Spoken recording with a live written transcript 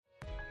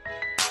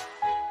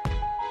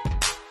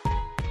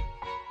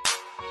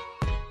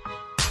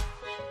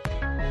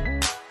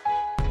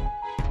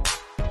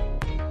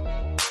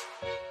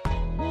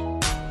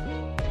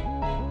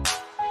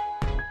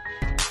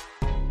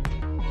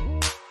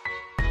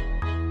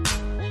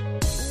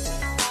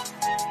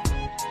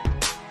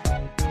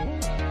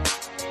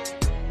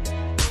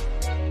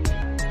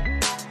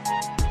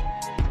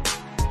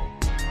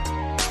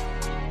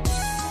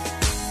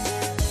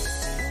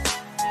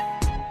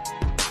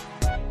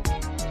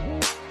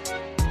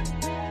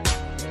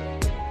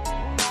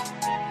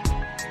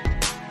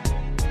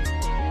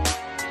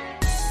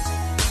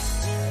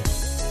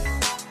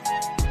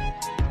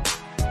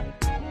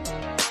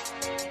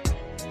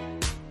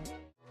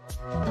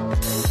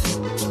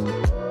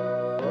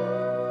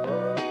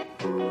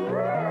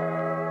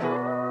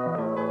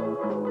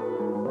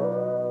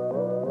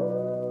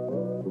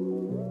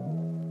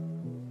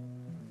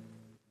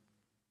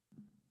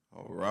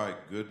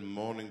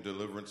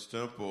Deliverance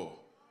Temple.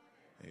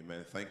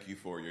 Amen. Thank you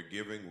for your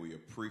giving. We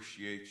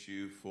appreciate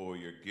you for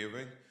your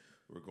giving.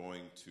 We're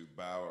going to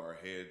bow our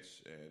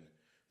heads and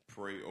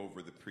pray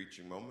over the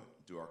preaching moment,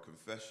 do our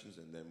confessions,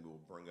 and then we'll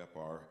bring up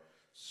our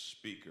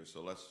speaker.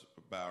 So let's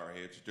bow our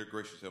heads. Dear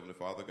gracious Heavenly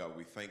Father, God,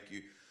 we thank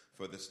you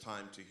for this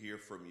time to hear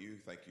from you.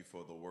 Thank you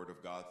for the word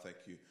of God. Thank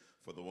you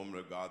for the woman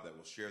of God that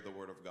will share the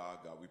word of God.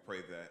 God, we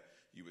pray that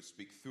you would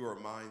speak through her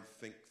mind,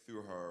 speak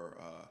through her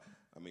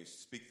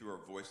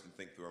voice and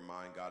think through her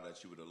mind, God,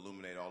 that you would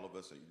illuminate all of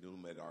us, that you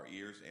illuminate our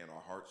ears and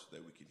our hearts so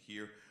that we can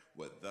hear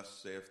what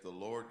thus saith the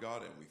Lord,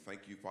 God. And we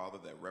thank you, Father,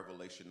 that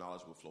revelation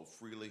knowledge will flow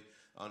freely,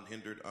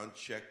 unhindered,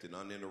 unchecked, and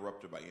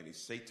uninterrupted by any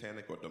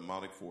satanic or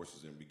demonic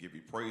forces. And we give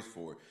you praise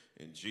for it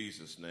in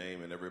Jesus'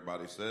 name. And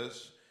everybody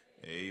says,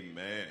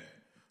 amen.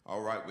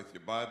 All right, with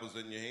your Bibles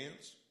in your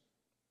hands.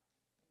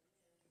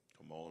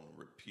 Come on,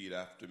 repeat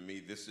after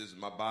me. This is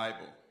my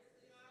Bible.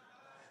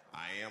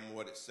 I am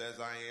what it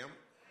says I am.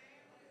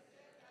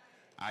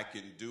 I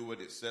can do what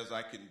it says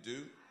I can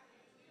do.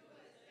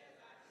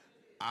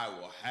 I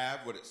will have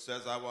what it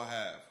says I will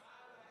have.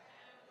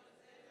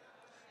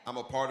 I'm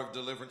a part of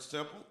Deliverance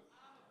Temple,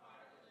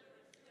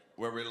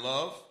 where we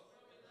love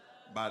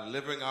by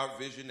living our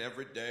vision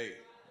every day.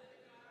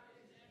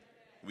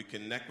 We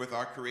connect with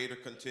our Creator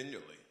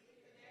continually.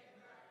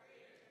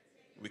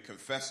 We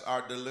confess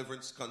our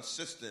deliverance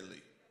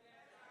consistently.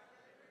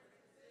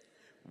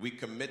 We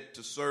commit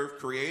to serve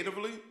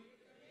creatively.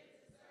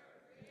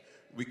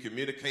 We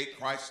communicate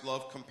Christ's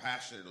love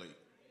compassionately.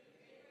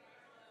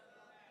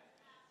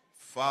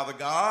 Father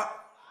God,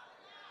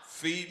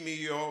 feed me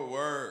your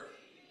word.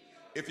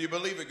 If you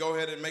believe it, go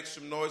ahead and make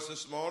some noise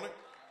this morning.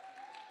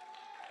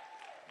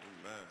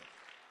 Amen.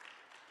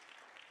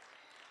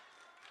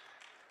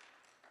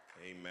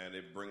 Amen.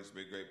 It brings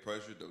me great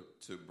pleasure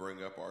to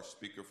bring up our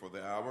speaker for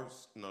the hour,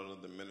 none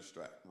other than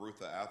Minister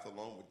Rutha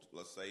Athalone.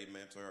 Let's say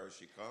amen to her as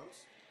she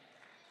comes.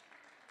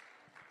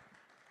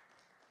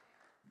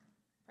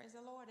 Praise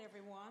the Lord,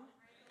 everyone.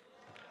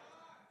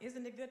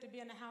 Isn't it good to be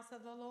in the house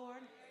of the Lord?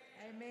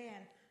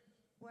 Amen.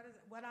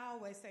 What I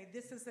always say,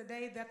 this is the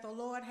day that the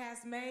Lord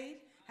has made.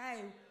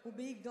 Hey, we'll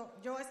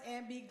rejoice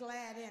and be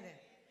glad in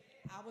it.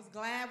 I was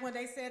glad when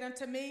they said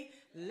unto me,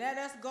 let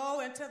us go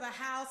into the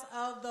house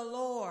of the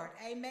Lord.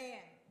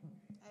 Amen.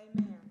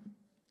 Amen.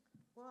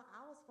 Well,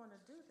 I was going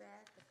to do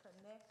that, to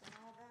connect and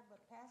all that, but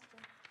Pastor,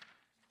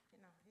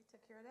 he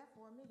took care of that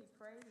for me. He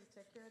prayed. He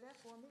took care of that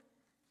for me.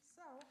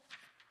 So,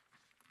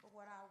 but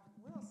what I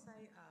will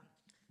say,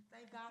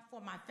 thank God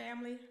for my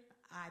family.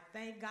 I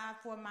thank God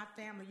for my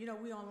family.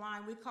 We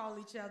online, we call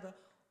each other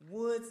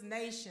Woods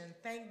Nation.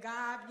 Thank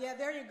God. Yeah,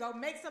 there you go.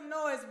 Make some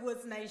noise,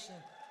 Woods Nation.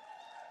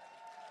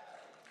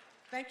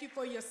 Thank you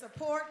for your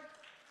support.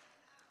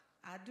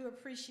 I do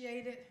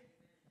appreciate it.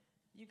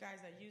 You guys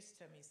are used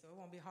to me, so it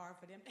won't be hard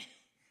for them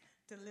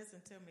to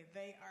listen to me.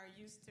 They are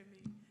used to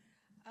me.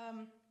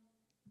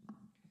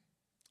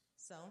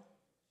 So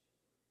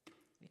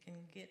we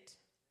can get...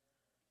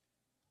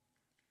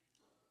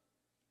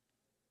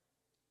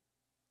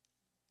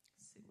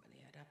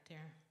 up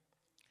there.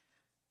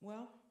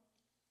 Well,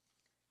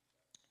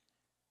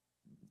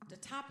 the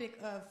topic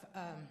of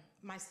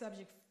my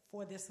subject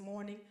for this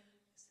morning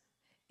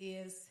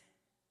is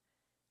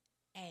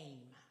aim.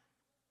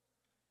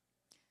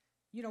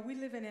 We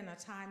living in a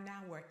time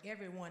now where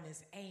everyone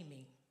is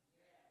aiming,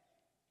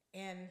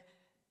 and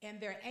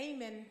they're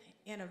aiming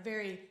in a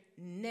very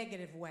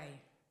negative way.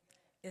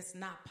 It's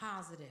not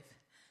positive.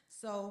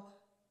 So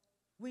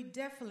we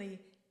definitely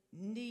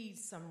need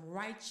some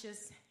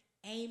righteous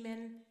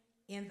aiming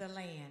in the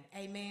land.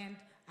 Amen.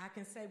 I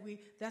can say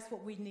that's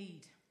what we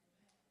need.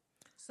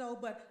 So,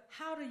 but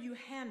how do you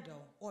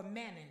handle or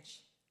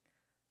manage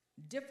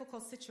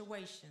difficult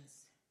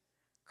situations,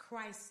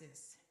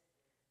 crisis,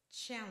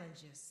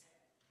 challenges,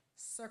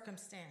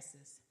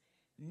 circumstances,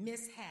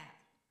 mishap,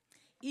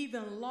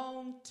 even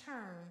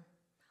long-term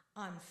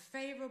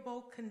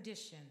unfavorable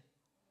condition?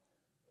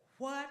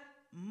 What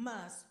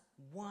must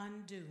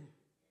one do?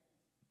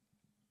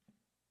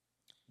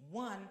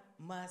 One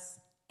must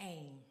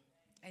aim.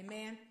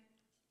 Amen.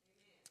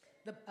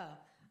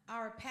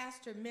 Our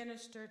pastor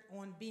ministered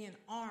on being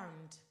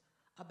armed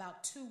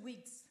about 2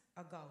 weeks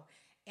ago.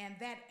 And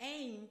that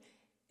aim,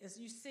 as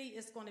you see,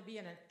 it's going to be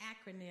in an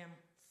acronym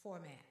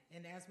format.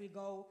 And as we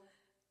go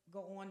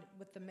on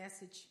with the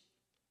message,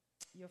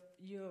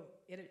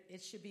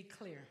 it should be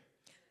clear.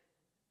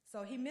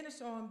 So he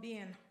ministered on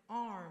being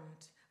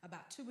armed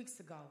about 2 weeks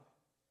ago.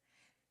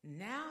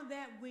 Now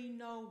that we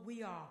know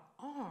we are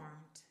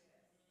armed,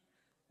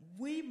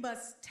 we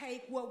must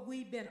take what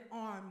we've been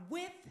armed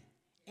with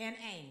and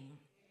aim.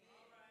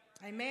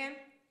 Amen?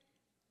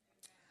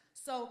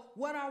 So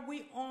what are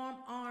we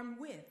armed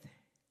with?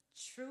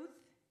 Truth,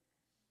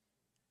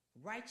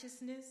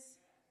 righteousness,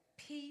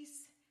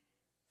 peace,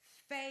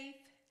 faith,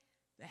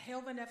 the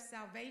helmet of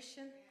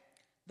salvation,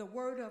 the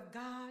word of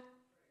God,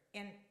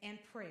 and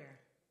prayer.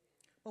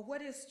 But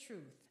what is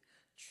truth?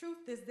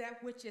 Truth is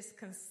that which is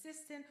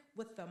consistent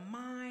with the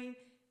mind,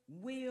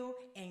 will,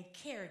 and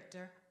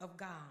character of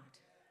God.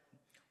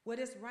 What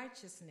is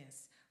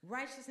righteousness?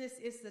 Righteousness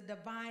is the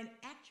divine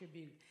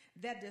attribute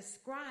that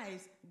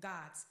describes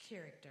God's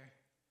character.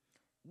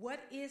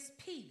 What is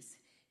peace?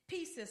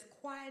 Peace is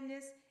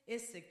quietness,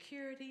 is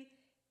security,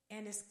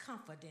 and is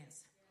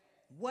confidence.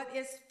 What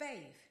is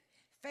faith?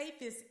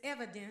 Faith is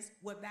evidence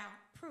without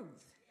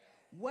proof.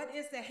 What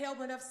is the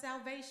helmet of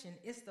salvation?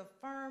 It's the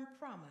firm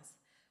promise.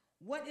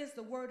 What is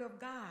the word of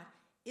God?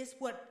 It's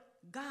what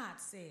God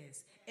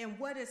says. And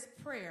what is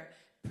prayer?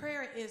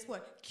 Prayer is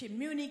what?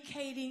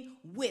 Communicating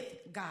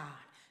with God.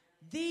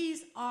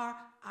 These are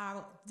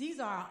our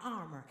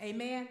armor.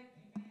 Amen.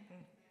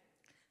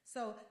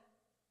 So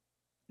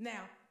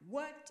now,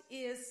 what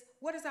is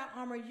our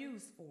armor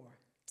used for?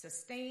 To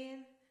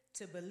stand,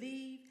 to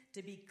believe,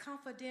 to be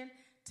confident,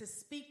 to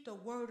speak the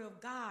word of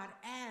God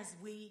as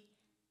we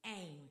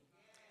aim.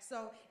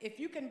 So if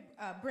you can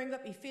bring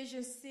up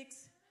Ephesians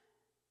 6,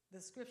 the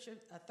scripture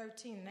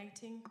 13 and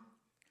 19.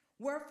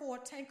 Wherefore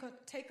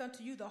take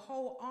unto you the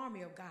whole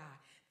army of God,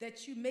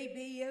 that you may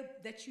be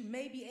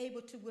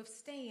able to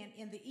withstand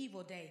in the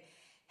evil day.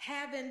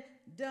 Having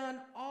done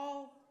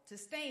all to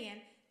stand,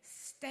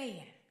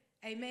 stand.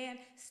 Amen.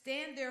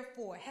 Stand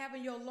therefore,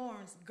 having your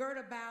loins girt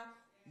about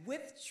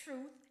with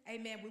truth.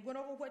 Amen. We went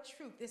over what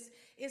truth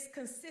is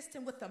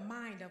consistent with the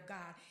mind of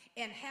God,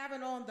 and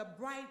having on the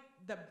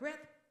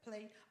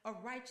breastplate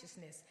of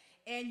righteousness,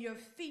 and your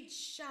feet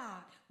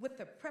shod with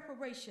the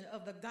preparation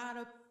of the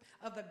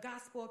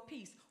gospel of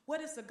peace.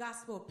 What is the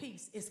gospel of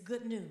peace? It's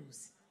good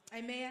news.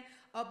 Amen.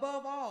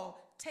 Above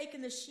all,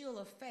 taking the shield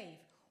of faith,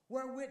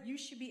 wherewith you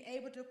should be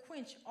able to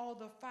quench all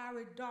the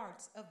fiery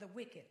darts of the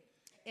wicked,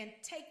 and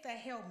take the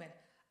helmet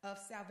of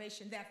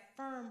salvation, that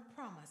firm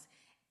promise,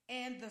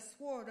 and the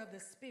sword of the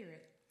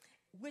Spirit,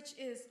 which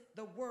is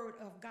the word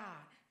of God,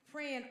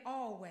 praying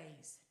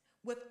always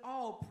with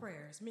all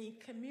prayers, meaning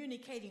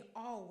communicating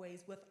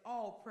always with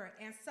all prayer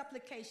and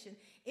supplication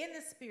in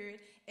the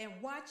Spirit, and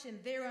watching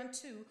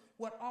thereunto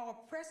with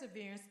all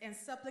perseverance and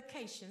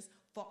supplications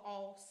for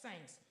all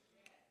saints.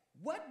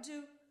 What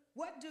do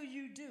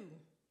you do?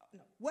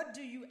 What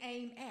do you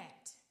aim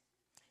at?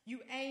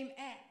 You aim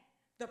at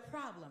the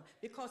problem,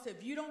 because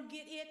if you don't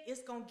get it,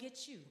 it's going to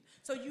get you.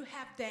 So you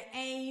have to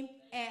aim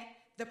at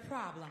the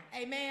problem.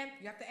 Amen?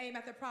 You have to aim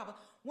at the problem.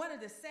 One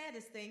of the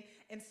saddest things,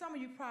 and some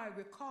of you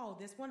probably recall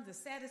this, one of the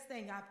saddest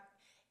things I've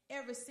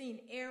ever seen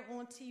air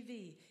on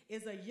TV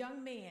is a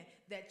young man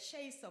that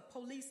chased a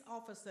police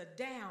officer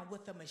down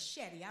with a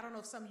machete. I don't know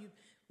if some of you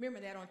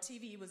remember that on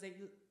TV.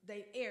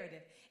 They aired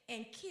it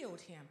and killed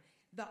him.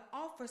 The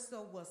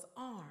officer was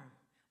armed,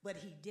 but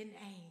he didn't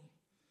aim.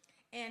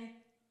 And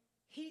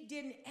he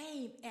didn't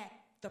aim at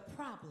the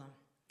problem.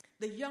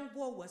 The young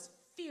boy was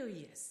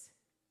furious.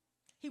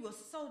 He was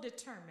so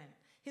determined.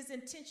 His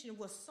intention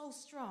was so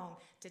strong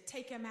to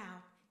take him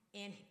out,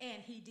 and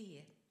he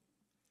did.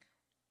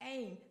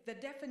 Aim, the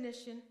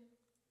definition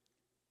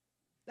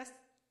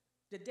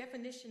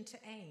to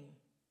aim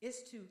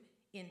is to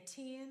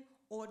intend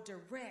or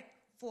direct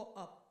for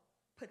a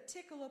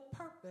particular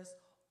purpose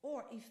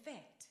or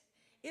effect.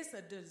 It's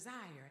a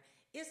desire.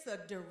 It's a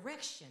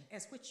direction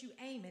as which you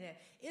aim it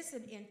at. It's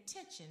an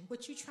intention,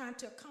 what you're trying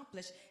to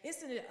accomplish.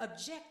 It's an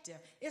objective.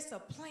 It's a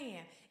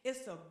plan.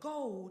 It's a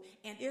goal,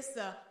 and it's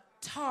a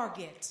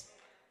target.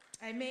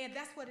 Amen.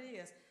 That's what it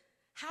is.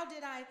 How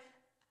did I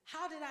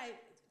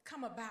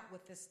come about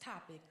with this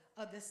topic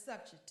of this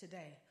subject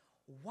today?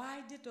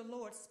 Why did the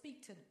Lord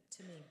speak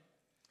to me?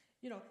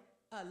 You know,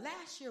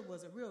 last year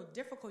was a real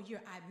difficult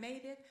year. I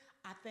made it.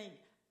 I think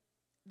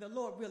the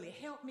Lord really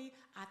helped me.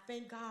 I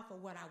thank God for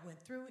what I went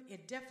through.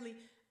 It definitely,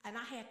 and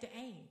I had to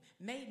aim,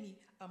 made me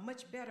a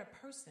much better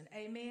person.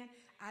 Amen.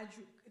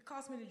 It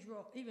caused me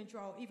to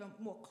draw even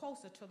more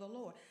closer to the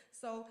Lord.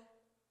 So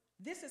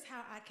this is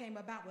how I came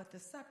about with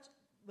this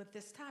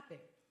topic.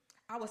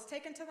 I was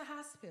taken to the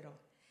hospital,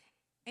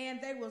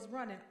 and they was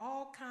running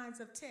all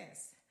kinds of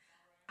tests.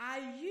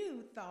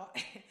 You thought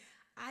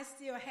I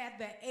still had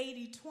the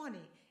 80/20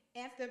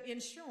 Anthem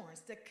insurance.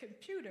 The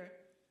computer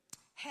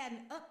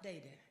hadn't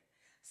updated.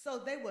 So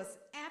they was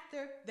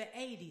after the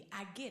 80.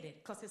 I get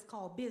it, because it's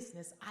called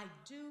business. I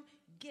do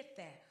get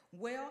that.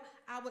 Well,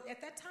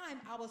 at that time,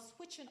 I was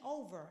switching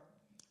over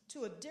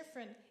to a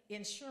different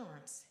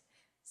insurance.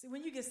 See,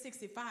 when you get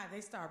 65,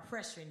 they start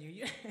pressuring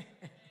you.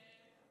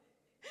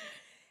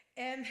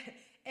 and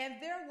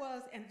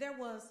there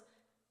was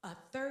a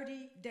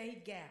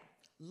 30-day gap.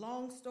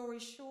 Long story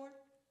short,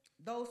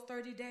 those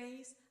 30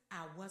 days,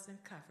 I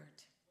wasn't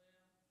covered.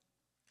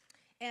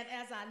 And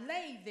as I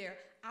laid there,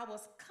 I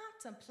was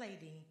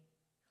contemplating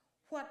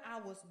what I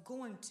was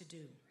going to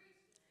do,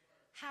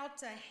 how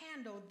to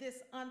handle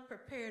this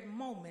unprepared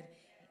moment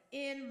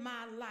in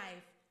my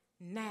life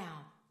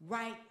now,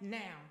 right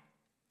now,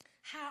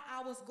 how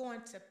I was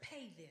going to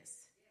pay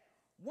this.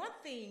 One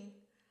thing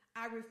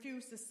I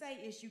refuse to say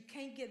is you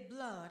can't get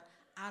blood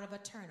out of a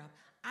turnip.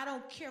 I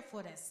don't care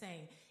for that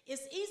saying.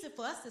 It's easy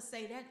for us to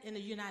say that in the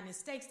United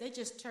States. They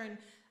just turn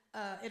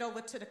it over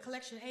to the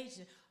collection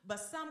agent. But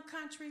some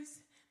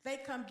countries, they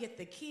come get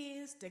the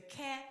kids, the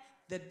cat,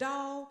 the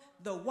dog,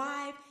 the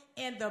wife,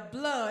 and the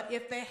blood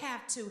if they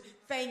have to.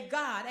 Thank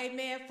God,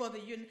 amen, for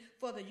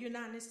the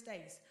United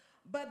States.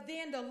 But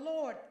then the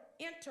Lord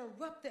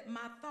interrupted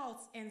my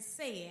thoughts and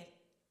said,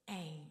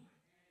 aim.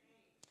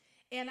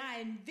 And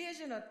I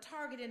envisioned a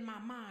target in my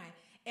mind,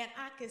 and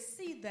I could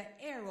see the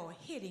arrow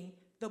hitting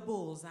the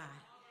bullseye.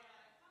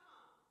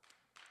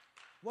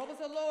 What was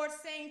the Lord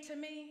saying to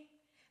me?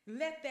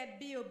 Let that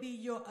bill be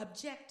your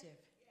objective.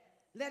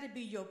 Let it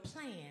be your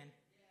plan,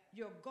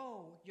 your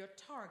goal, your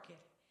target,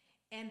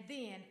 and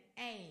then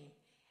aim.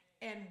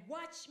 And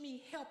watch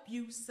me help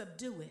you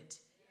subdue it.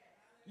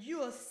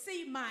 You'll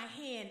see my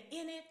hand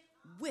in it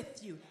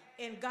with you.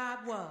 And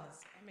God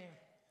was. Amen.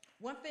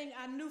 One thing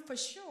I knew for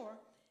sure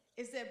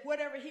is that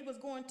whatever he was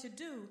going to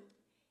do,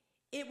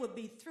 it would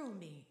be through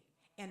me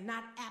and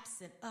not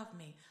absent of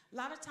me. A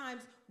lot of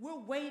times we're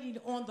waiting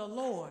on the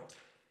Lord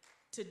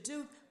to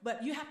do,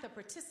 but you have to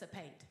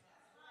participate.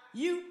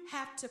 You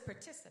have to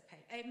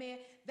participate. Amen.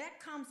 That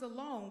comes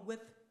along with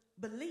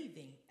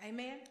believing.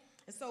 Amen.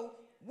 And so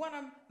one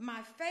of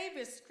my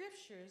favorite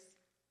scriptures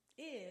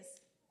is,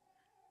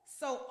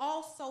 so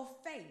also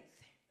faith,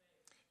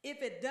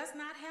 if it does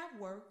not have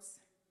works,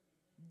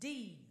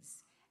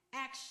 deeds,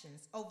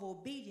 actions of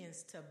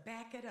obedience to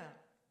back it up,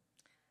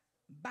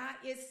 by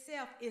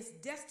itself is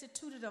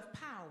destituted of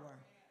power,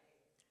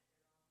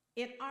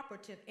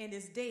 inoperative, and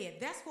is dead.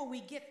 That's where we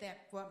get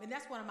that from, and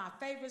that's one of my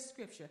favorite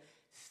scripture.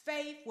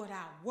 Faith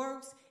without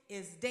works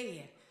is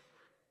dead.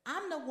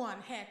 I'm the one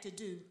had to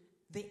do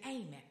the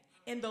aiming,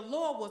 and the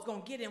Lord was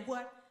going to get in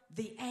what?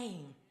 The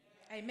aim.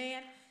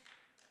 Amen.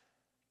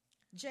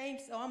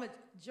 James, I'm going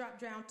to drop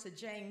down to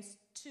James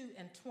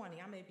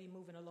 2:20. I may be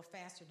moving a little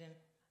faster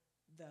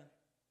than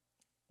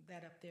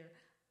that up there.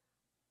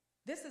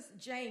 This is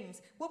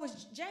James. What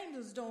was James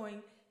was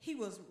doing? He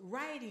was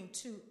writing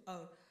to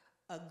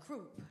a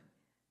group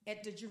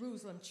at the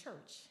Jerusalem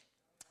church.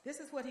 This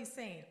is what he's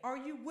saying. Are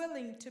you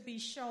willing to be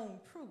shown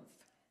proof,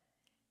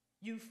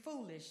 you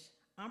foolish,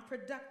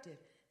 unproductive,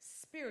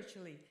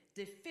 spiritually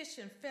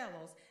deficient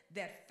fellows,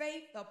 that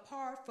faith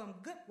apart from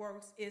good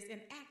works is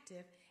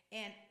inactive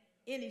and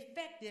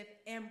ineffective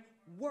and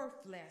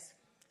worthless?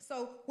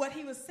 So what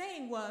he was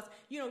saying was,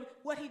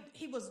 what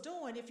he was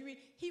doing, if you read,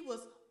 he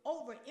was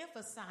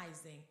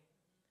overemphasizing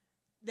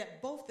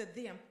that both of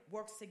them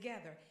works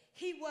together.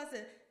 He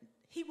wasn't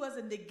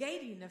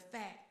negating the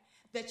fact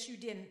that you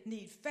didn't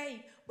need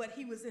faith, but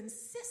he was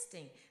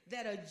insisting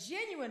that a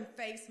genuine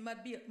faith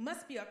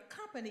must be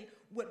accompanied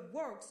with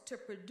works to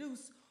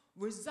produce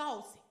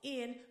results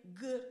in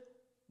good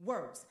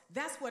works.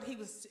 That's what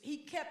he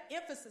kept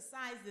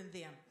emphasizing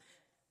them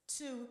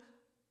to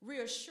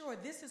reassure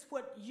this is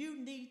what you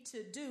need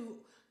to do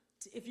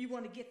if you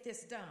want to get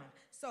this done.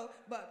 So,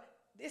 but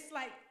it's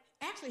like,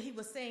 actually he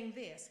was saying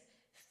this: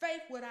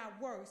 faith without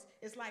works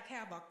is like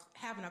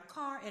having a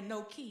car and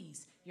no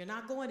keys. You're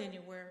not going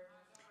anywhere.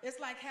 It's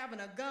like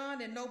having a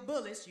gun and no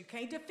bullets. You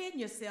can't defend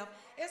yourself.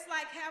 It's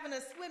like having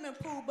a swimming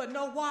pool but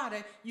no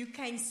water. You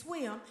can't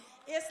swim.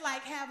 It's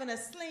like having a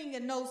sling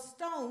and no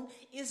stone.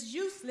 It's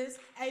useless.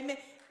 Amen.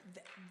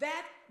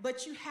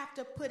 But you have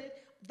to put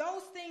it.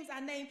 Those things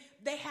I named,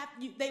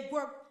 they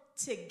work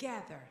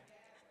together.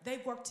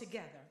 They work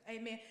together.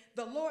 Amen.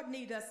 The Lord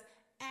needs us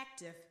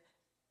active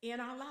in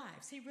our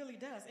lives. He really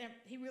does. And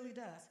he really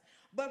does.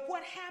 But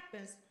what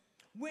happens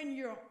when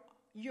you're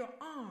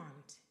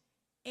armed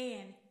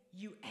and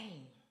you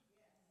aim?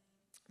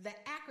 The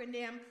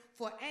acronym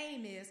for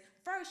AIM is,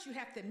 first you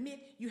have to admit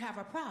you have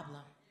a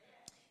problem.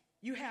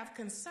 You have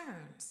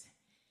concerns.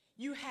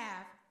 You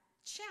have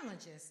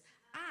challenges.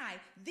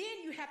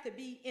 Then you have to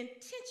be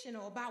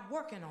intentional about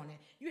working on it.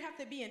 You have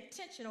to be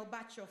intentional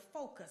about your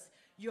focus,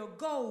 your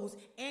goals,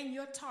 and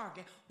your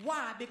target.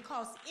 Why?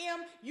 Because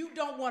you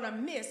don't want to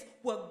miss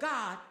what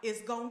God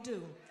is going to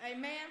do.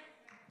 Amen?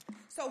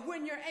 So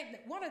when you're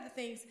aiming, one of the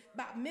things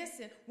about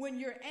missing, when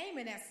you're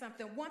aiming at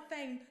something, one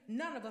thing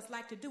none of us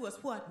like to do is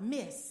what?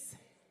 Miss.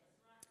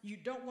 You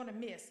don't want to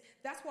miss.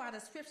 That's why the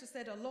scripture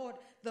said the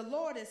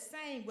Lord is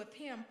saying with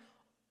him,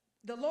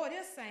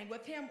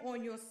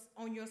 on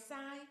your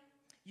side,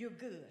 you're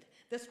good.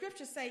 The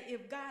scriptures say,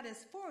 if God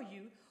is for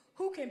you,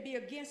 who can be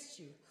against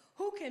you?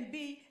 Who can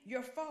be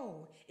your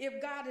foe?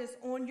 If God is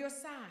on your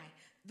side,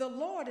 the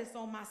Lord is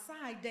on my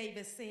side,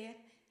 David said.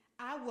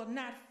 I will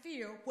not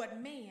fear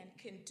what man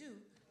can do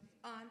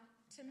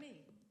unto me.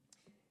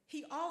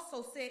 He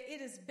also said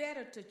it is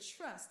better to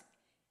trust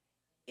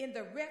in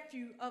the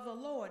refuge of the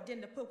Lord than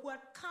to put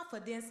what?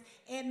 Confidence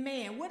in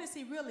man. What is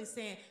he really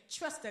saying?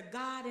 Trust the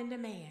God in the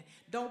man.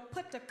 Don't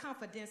put the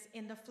confidence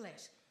in the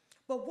flesh.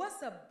 But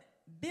what's a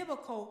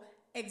biblical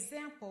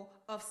example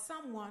of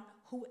someone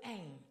who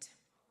aimed?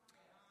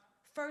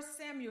 1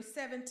 Samuel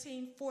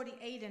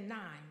 17:48-9.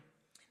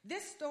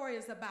 This story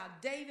is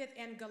about David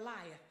and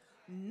Goliath.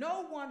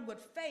 No one would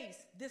face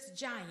this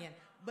giant,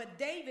 but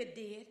David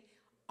did,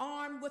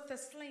 armed with a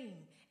sling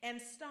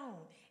and stone,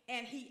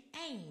 and he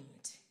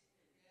aimed.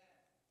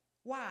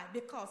 Why?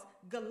 Because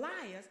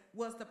Goliath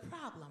was the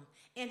problem,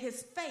 and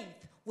his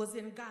faith was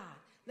in God.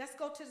 Let's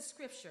go to the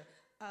scripture,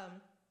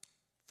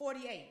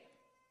 48.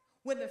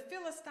 When the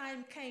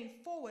Philistine came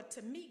forward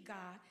to meet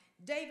God,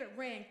 David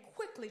ran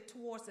quickly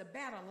towards the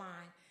battle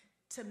line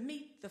to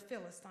meet the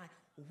Philistine.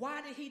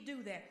 Why did he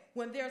do that?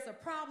 When there's a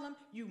problem,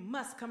 you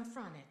must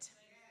confront it.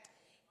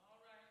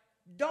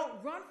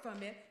 Don't run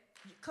from it,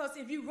 because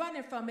if you're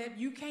running from it,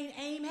 you can't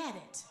aim at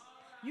it.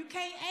 You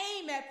can't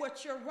aim at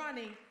what you're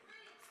running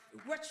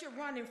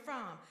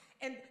from.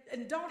 And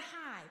don't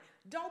hide.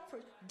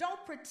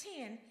 Don't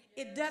pretend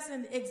it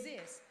doesn't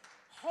exist,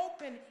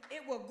 hoping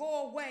it will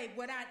go away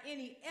without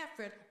any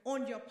effort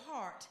on your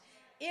part,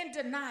 in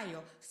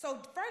denial.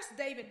 So first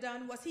David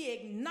done was he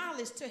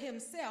acknowledged to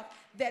himself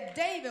that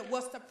David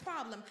was the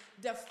problem,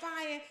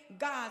 defying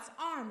God's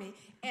army.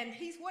 And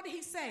what did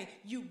he say?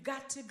 You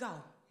got to go.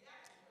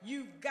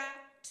 You've got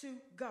to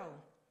go.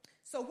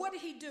 So what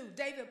did he do?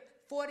 David,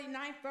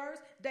 49th verse,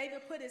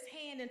 David put his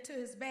hand into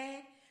his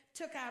bag,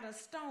 took out a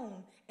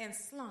stone and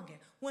slung it.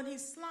 When he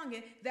slung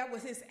it, that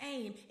was his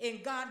aim,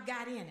 and God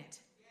got in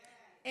it.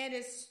 And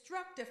it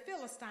struck the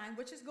Philistine,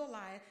 which is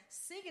Goliath,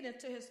 sinking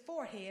into his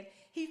forehead.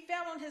 He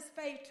fell on his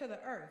face to the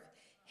earth.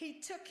 He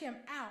took him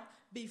out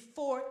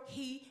before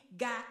he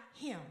got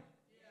him.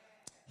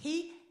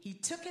 He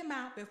took him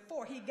out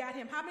before he got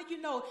him. How many of you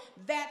know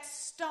that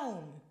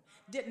stone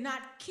did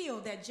not kill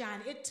that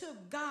giant? It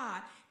took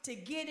God to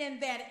get in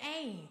that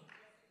aim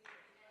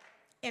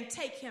and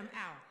take him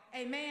out.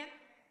 Amen?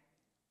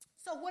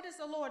 So what is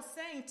the Lord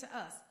saying to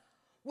us?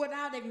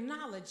 Without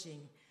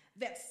acknowledging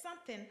that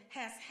something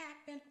has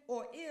happened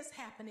or is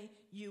happening,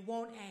 you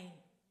won't aim.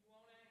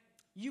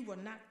 You will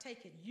not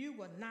take it. You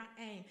will not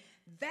aim.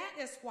 That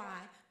is why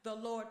the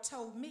Lord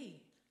told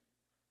me,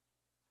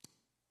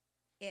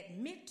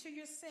 admit to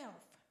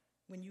yourself,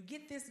 when you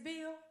get this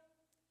bill,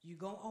 you're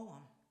going to owe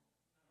them.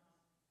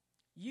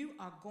 You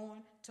are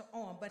going to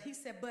owe them. But he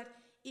said, but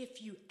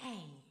if you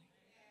aim,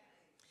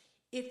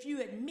 if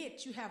you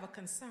admit you have a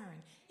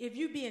concern, if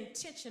you be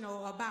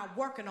intentional about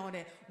working on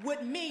it,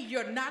 with me,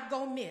 you're not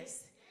going to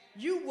miss.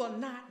 You will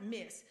not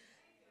miss.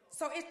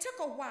 So it took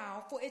a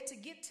while for it to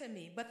get to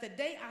me. But the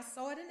day I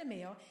saw it in the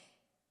mail,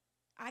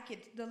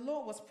 the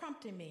Lord was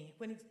prompting me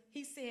when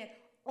he said,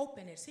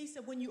 open it. He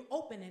said, when you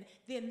open it,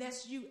 then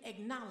that's you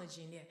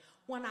acknowledging it.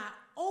 When I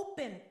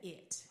opened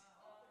it,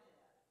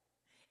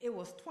 it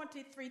was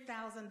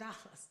 $23,000.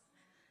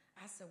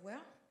 I said,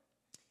 well,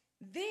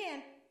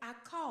 then I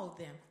called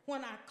them.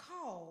 When I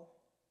called,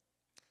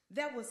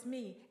 that was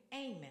me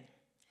aiming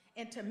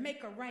and to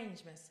make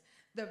arrangements.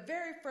 The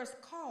very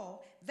first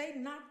call, they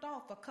knocked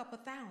off a couple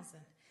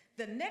thousand.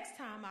 The next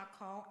time I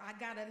called, I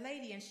got a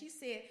lady and she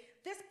said,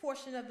 this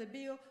portion of the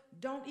bill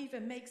don't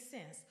even make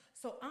sense.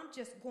 So I'm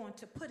just going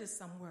to put it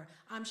somewhere.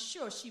 I'm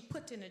sure she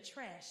put in the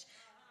trash.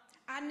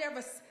 I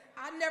never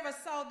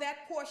saw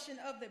that portion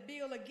of the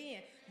bill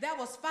again. That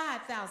was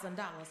 $5,000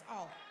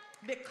 off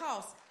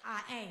because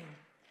I aimed.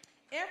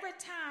 Every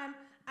time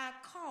I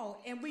called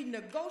and we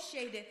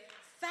negotiated,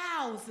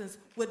 thousands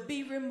would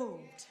be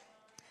removed.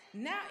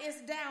 Now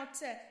it's down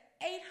to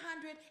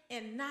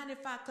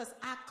 895 because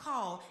I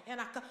called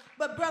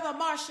But Brother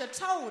Marshall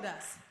told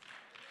us,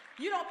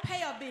 you don't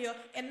pay a bill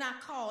and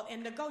not call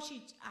and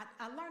negotiate.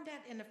 I learned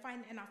that in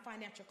our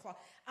financial class.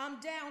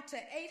 I'm down to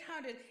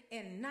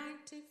 $895.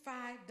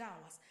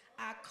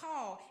 I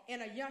call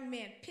and a young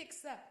man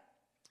picks up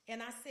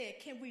and I said,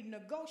 can we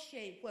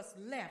negotiate what's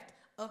left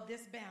of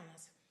this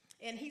balance?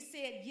 And he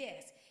said,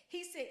 yes.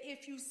 He said,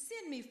 if you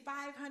send me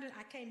 $500,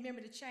 I can't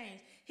remember the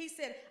change. He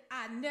said,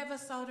 I never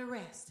saw the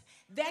rest.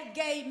 That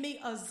gave me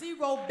a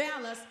zero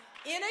balance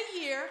in a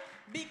year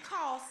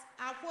because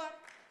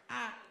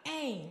I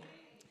aimed.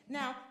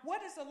 Now,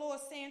 what is the Lord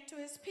saying to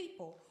his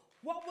people?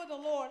 What will the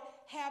Lord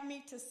have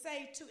me to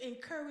say to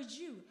encourage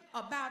you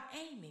about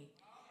aiming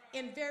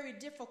in very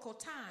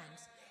difficult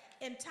times,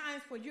 in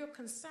times where you're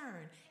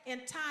concerned, in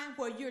times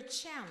where you're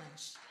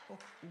challenged?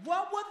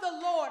 What would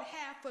the Lord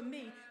have for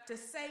me to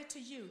say to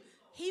you?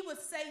 He would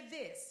say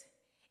this: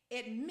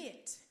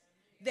 admit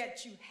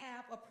that you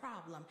have a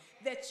problem,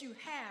 that you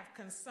have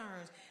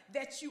concerns,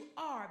 that you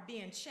are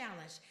being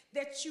challenged,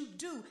 that you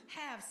do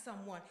have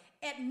someone.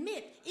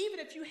 Admit, even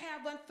if you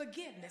have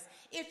unforgiveness,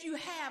 if you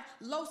have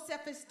low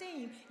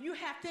self-esteem, you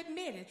have to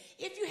admit it.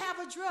 If you have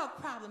a drug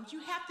problem,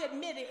 you have to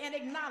admit it and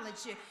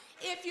acknowledge it.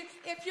 If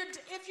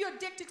you're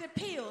addicted to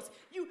pills,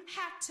 you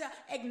have to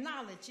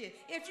acknowledge it.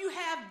 If you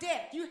have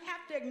debt, you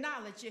have to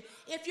acknowledge it.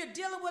 If you're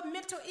dealing with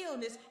mental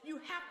illness, you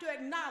have to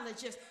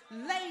acknowledge it.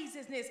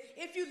 Laziness,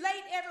 if you're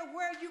late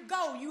everywhere you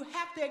go, you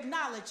have to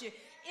acknowledge it.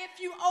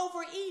 If you're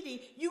overeating,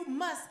 you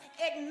must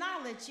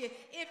acknowledge it.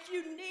 If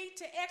you need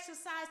to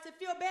exercise to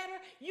feel better,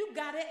 you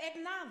got to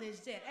acknowledge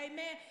that.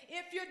 Amen.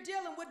 If you're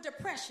dealing with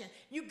depression,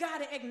 you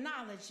got to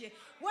acknowledge it.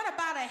 What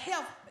about a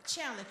health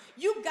challenge?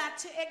 You got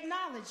to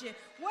acknowledge it.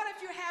 What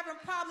if you're having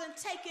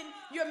problems taking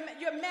your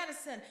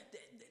medicine?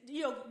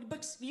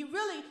 But you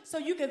really, so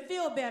you can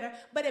feel better,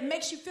 but it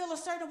makes you feel a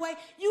certain way.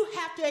 You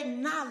have to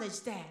acknowledge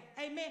that.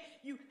 Amen.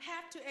 You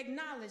have to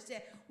acknowledge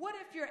that. What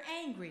if you're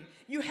angry?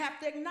 You have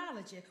to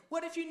acknowledge it.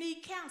 What if you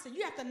need counseling?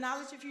 You have to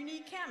acknowledge if you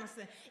need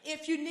counseling.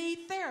 If you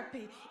need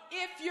therapy,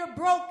 if you're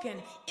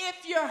broken,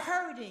 if you're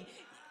hurting,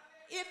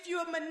 if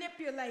you're a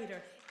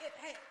manipulator,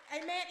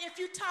 amen, if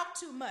you talk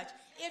too much,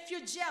 if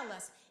you're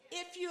jealous,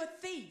 if you're a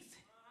thief,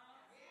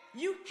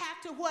 you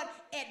have to what?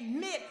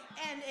 Admit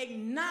and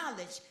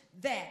acknowledge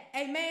that.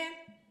 Amen?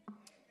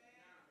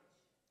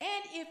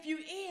 And if you're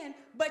in,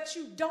 but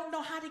you don't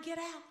know how to get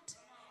out,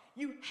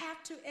 you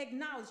have to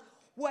acknowledge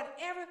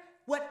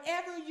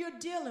whatever you're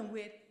dealing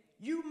with,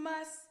 you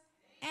must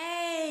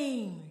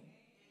aim.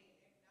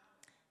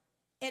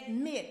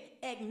 Admit,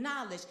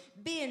 acknowledge,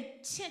 be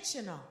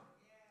intentional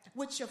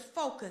with your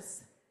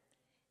focus,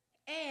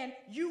 and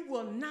you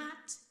will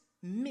not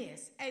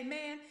miss.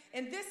 Amen?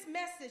 And this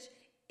message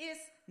is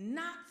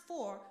not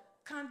for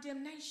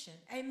condemnation.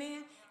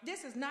 Amen?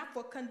 This is not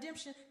for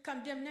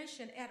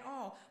condemnation at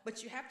all.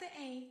 But you have to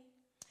aim.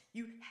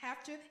 You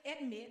have to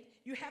admit.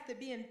 You have to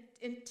be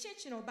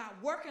intentional about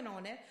working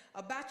on it,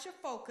 about your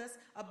focus,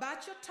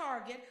 about your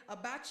target,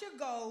 about your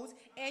goals,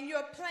 and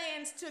your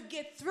plans to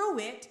get through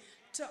it,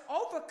 to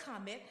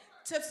overcome it,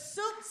 to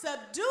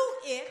subdue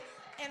it.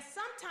 And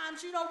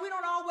sometimes, we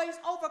don't always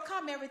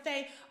overcome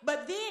everything,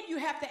 but then you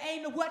have to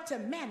aim to what? To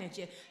manage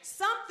it.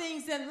 Some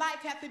things in life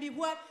have to be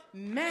what?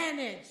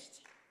 Managed.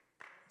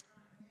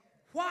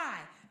 Why?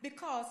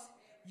 Because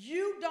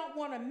you don't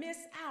want to miss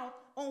out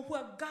on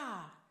what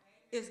God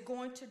is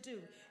going to do.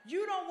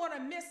 You don't want to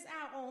miss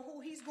out on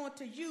who he's going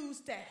to use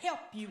to help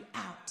you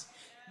out.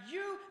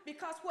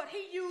 Because what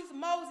he used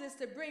Moses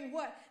to bring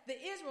what? The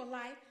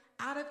Israelite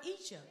out of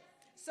Egypt.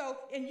 So,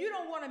 and you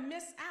don't want to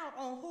miss out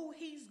on who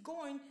he's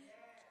going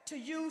to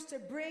use to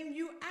bring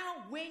you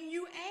out when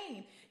you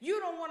aim. You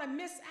don't want to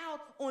miss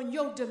out on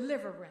your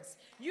deliverance.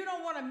 You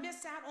don't want to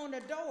miss out on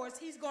the doors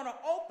he's going to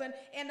open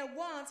and the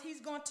ones he's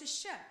going to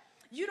shut.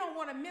 You don't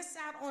want to miss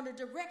out on the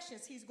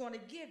directions he's going to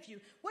give you.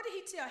 What did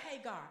he tell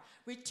Hagar?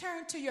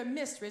 Return to your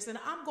mistress, and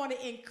I'm going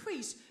to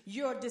increase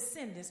your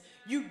descendants.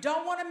 You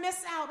don't want to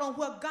miss out on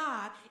what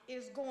God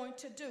is going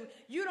to do.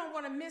 You don't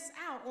want to miss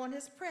out on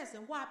his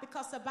presence. Why?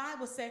 Because the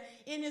Bible said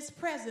in his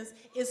presence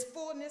is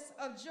fullness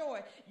of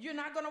joy. You're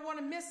not going to want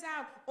to miss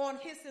out on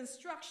his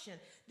instruction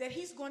that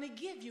he's going to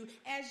give you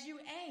as you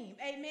aim.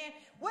 Amen.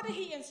 What did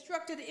he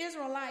instruct the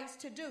Israelites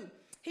to do?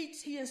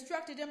 He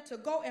instructed them to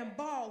go and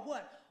borrow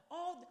what?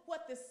 All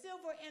what? The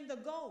silver and the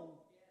gold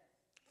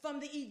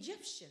from the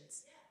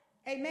Egyptians.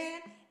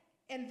 Amen.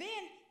 And then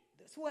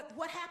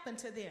what happened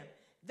to them?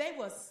 They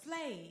were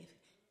slaves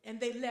and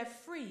they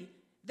left free.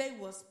 They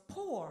was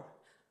poor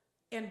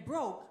and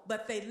broke,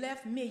 but they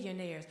left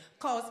millionaires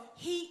because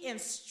he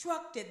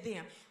instructed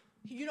them.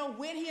 You know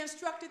when he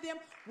instructed them?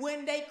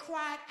 When they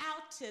cried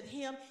out to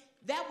him,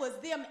 that was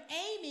them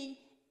aiming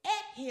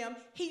at him.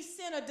 He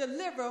sent a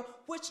deliverer,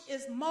 which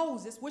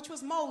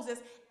was Moses,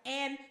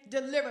 and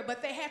deliver.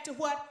 But they had to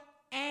what?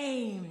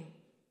 Aim.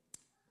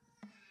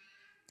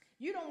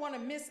 You don't want to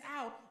miss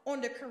out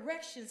on the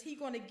corrections he's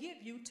going to give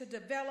you to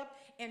develop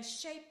and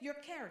shape your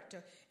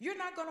character. You're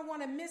not going to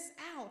want to miss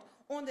out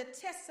on the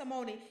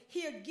testimony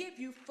he'll give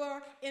you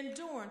for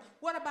enduring.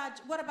 What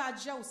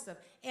about Joseph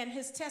and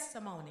his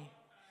testimony?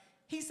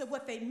 He said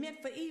what they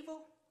meant for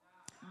evil,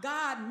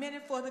 God meant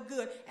it for the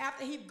good.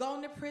 After he'd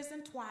gone to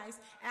prison twice,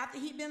 after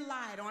he'd been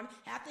lied on,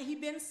 after he'd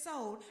been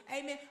sold,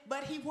 amen.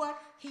 But he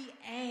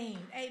aimed,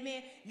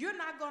 amen. You're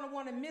not going to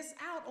want to miss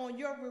out on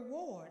your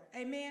reward,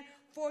 amen,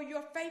 for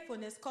your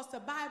faithfulness, because the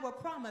Bible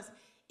promised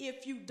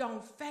if you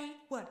don't faint,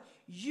 what?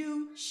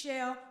 You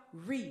shall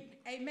reap,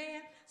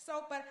 amen.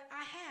 So, but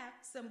I have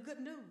some good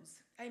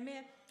news,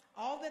 amen.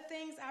 All the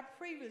things I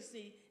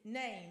previously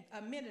named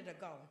a minute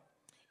ago,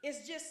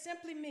 it's just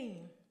simply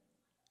mean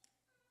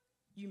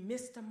you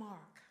missed the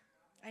mark.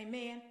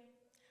 Amen.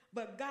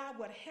 But God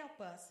would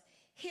help us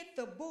hit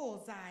the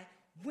bullseye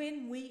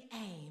when we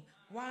aim.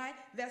 Why?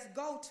 Let's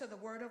go to the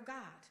word of God.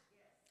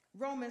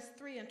 Romans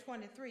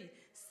 3:23.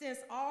 Since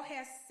all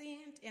have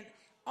sinned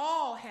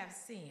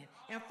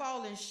and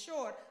fallen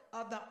short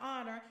of the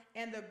honor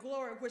and the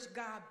glory which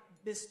God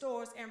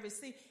bestows and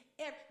receives,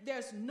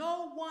 there's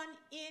no one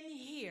in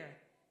here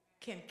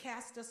can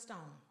cast a stone,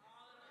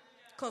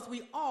 because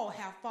we all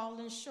have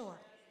fallen short.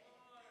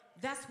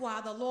 That's why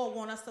the Lord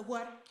wants us to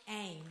what?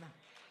 Aim.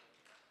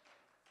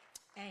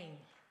 Aim.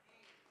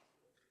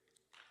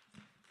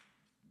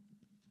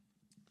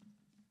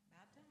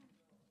 About done.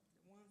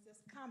 The ones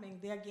that's coming,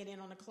 they'll get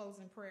in on the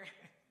closing prayer.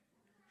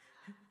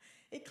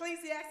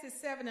 Ecclesiastes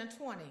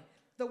 7:20.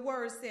 The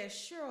word says,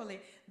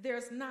 surely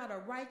there's not a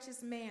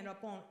righteous man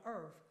upon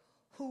earth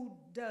who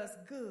does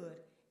good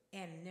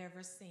and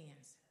never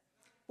sins.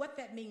 What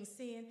that means,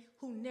 sin,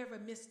 who never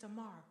missed a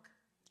mark.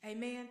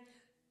 Amen.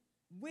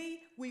 We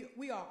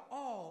are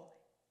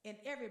all, and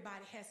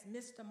everybody has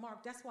missed the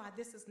mark. That's why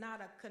this is not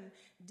a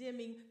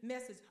condemning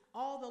message.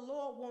 All the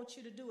Lord wants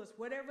you to do is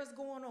whatever's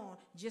going on,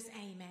 just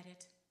aim at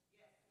it.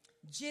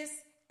 Just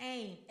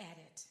aim at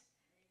it.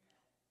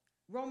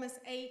 Romans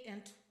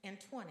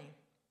 8:20.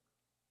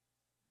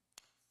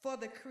 For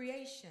the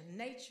creation,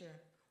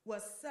 nature,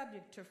 was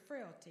subject to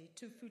frailty,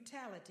 to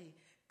futility,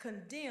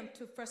 condemned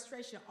to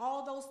frustration.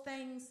 All those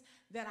things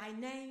that I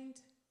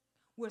named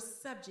were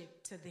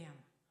subject to them.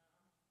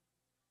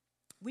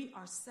 we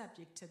are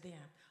subject to them.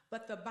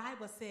 But the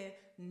Bible said,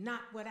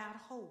 not without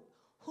hope.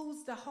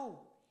 Who's the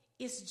hope?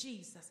 It's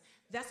Jesus.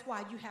 That's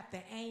why you have to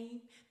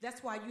aim.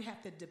 That's why you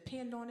have to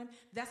depend on him.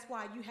 That's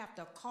why you have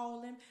to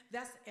call him.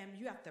 And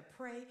you have to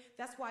pray.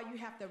 That's why you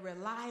have to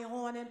rely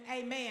on him.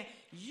 Amen.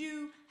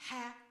 You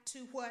have to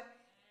what?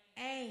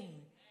 Aim.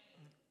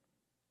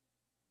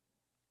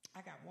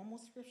 I got one more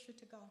scripture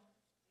to go.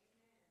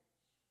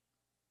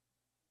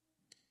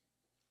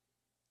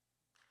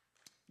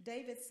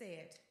 David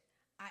said,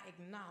 I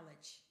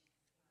acknowledge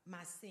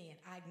my sin.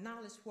 I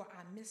acknowledge where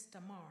I missed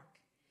the mark.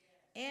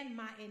 And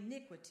my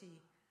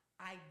iniquity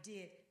I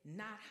did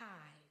not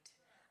hide.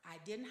 I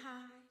didn't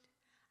hide.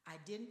 I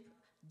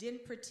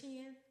didn't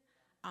pretend.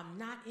 I'm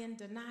not in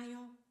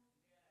denial.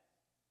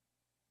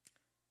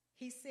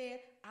 He said,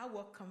 I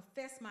will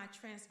confess my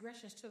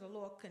transgressions to the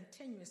Lord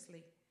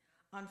continuously,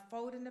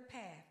 unfolding the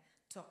path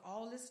to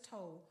all is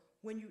told.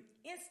 Then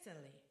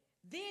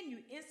you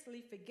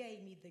instantly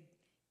forgave me the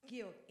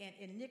guilt and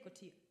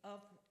iniquity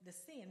of the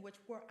sin, which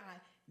where I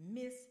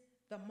missed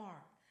the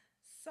mark.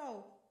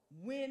 So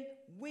when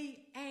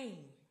we aim,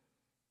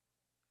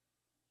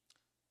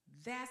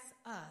 that's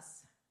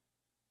us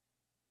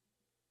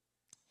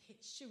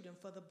shooting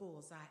for the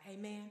bullseye.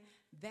 Amen.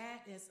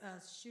 That is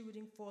us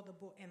shooting for the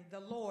bull, and the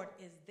Lord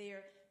is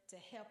there to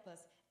help us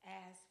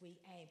as we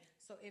aim.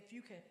 So if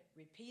you can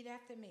repeat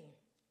after me.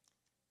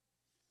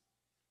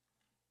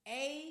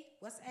 A,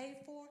 what's A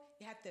for?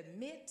 You have to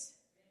admit.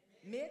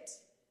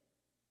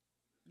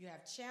 You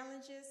have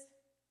challenges.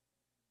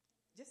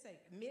 Just say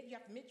admit. You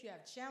have to admit you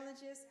have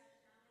challenges,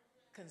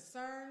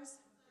 concerns.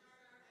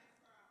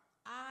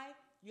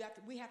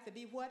 We have to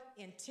be what?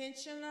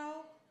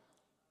 Intentional.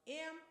 M,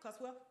 because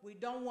we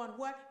don't want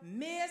what?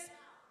 Miss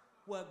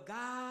what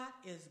God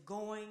is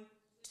going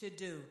to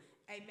do.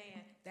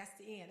 Amen. That's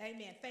the end.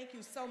 Amen. Thank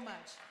you so much.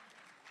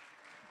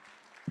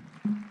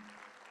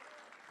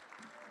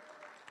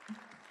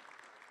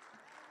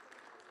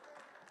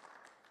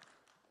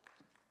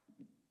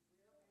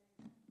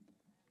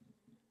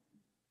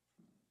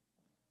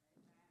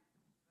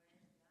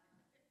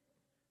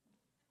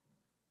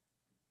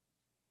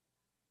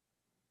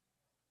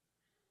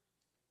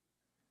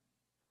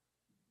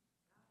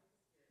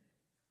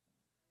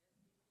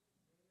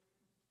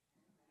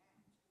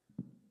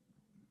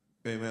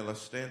 Amen.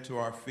 Let's stand to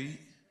our feet.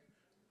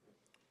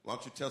 Why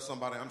don't you tell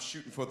somebody, I'm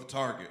shooting for the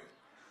target.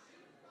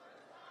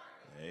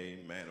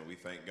 Amen. And we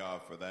thank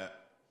God for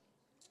that.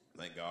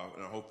 Thank God.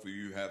 And I hope for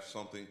you have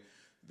something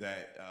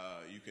that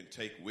you can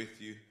take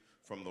with you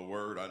from the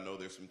word. I know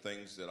there's some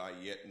things that I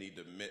yet need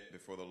to admit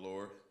before the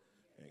Lord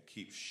and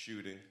keep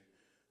shooting.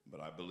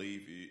 But I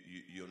believe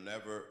you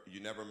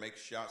never make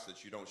shots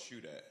that you don't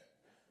shoot at.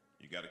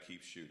 You got to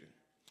keep shooting.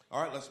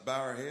 All right, let's bow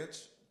our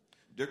heads.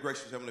 Dear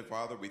gracious Heavenly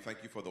Father, we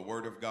thank you for the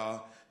word of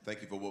God.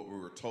 Thank you for what we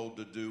were told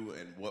to do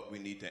and what we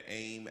need to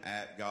aim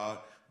at, God.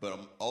 But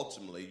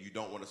ultimately, you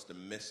don't want us to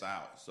miss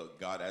out. So,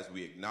 God, as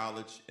we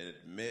acknowledge and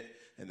admit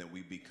and then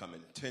we become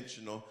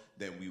intentional,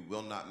 then we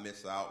will not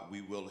miss out. We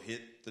will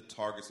hit the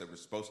targets that we're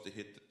supposed to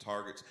hit the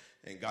targets.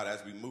 And, God,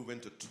 as we move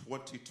into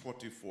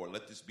 2024,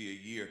 let this be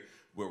a year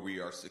where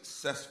we are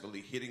successfully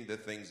hitting the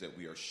things that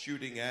we are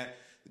shooting at.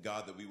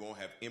 God, that we won't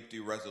have empty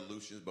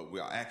resolutions, but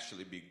we'll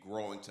actually be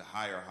growing to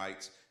higher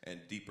heights and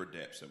deeper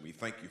depths, and we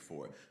thank you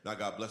for it. Now,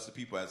 God, bless the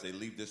people as they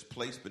leave this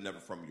place, but never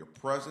from your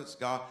presence.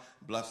 God,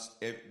 bless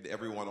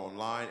everyone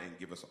online and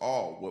give us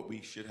all what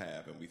we should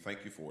have, and we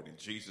thank you for it in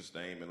Jesus'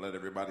 name. And let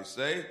everybody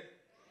say,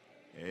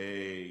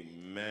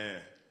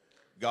 amen.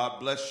 God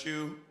bless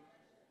you.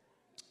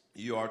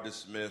 You are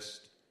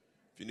dismissed.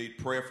 If you need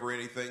prayer for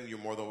anything, you're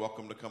more than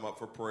welcome to come up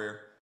for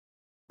prayer.